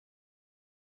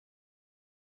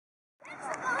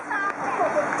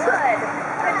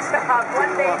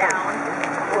One day down.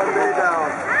 One day down.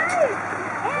 Hi!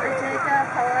 Hey, Jacob,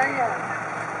 how are you?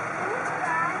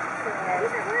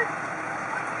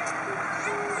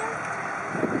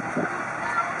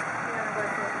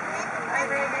 Hi,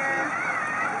 Reagan.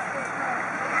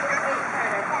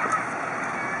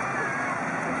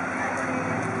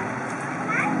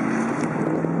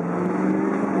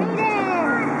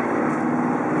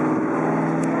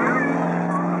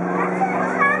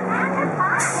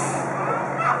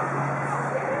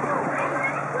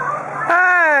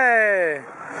 Hey!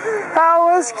 How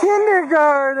was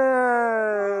kindergarten?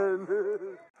 I got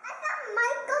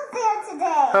Michael there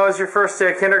today. How was your first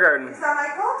day of kindergarten? Is that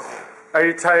Michael? Are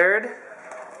you tired?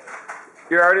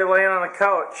 You're already laying on the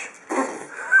couch.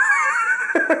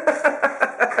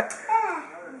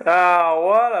 Oh,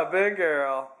 what a big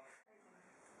girl.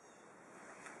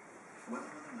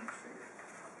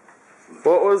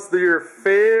 What was your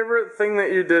favorite thing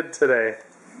that you did today?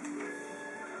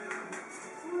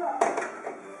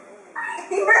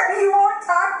 You won't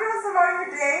talk to us about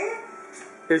your day?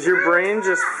 Is your brain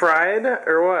just fried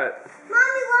or what?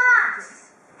 Mommy, watch.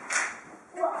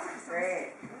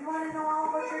 Great. You want to know all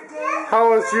about your day? How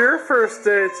was your first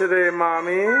day today,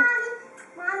 Mommy?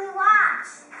 Mommy, watch.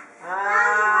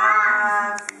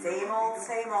 Same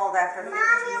old after the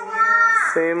Mommy,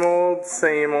 watch. Same old,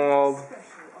 same old.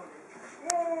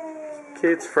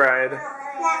 Kate's fried.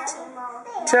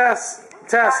 Tess,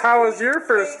 how was your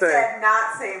first Kate day? said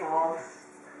not same old.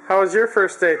 How was your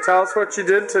first day? Tell us what you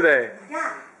did today.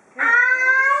 Yeah. I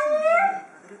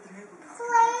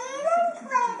played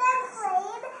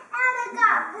and I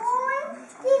got bored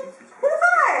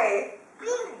Why?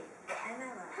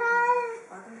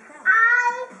 because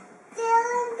I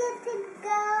didn't get to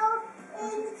go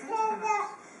into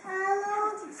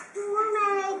the room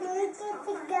and I didn't get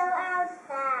to go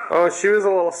outside. Oh, she was a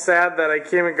little sad that I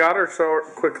came and got her so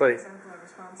quickly.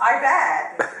 I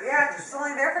bet. Yeah, she's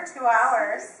only there for 2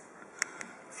 hours.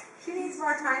 She needs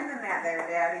more time than that there,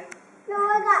 Daddy. No,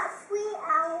 I got 3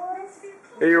 hours.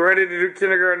 Are you ready to do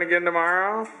kindergarten again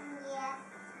tomorrow? Yeah.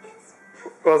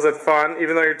 Was it fun?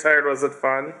 Even though you're tired, was it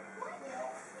fun?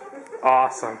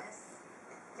 Awesome.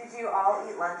 Did you all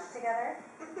eat lunch together?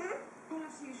 Mm-hmm.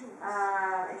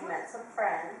 And you met some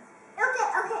friends. Okay,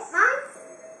 Mom.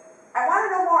 I want to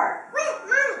know more. Wait,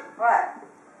 Mom. What?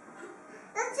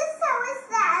 Let's just tell us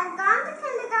that I've gone to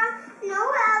kindergarten,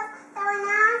 nowhere else, that we're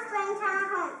now spending time at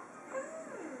home.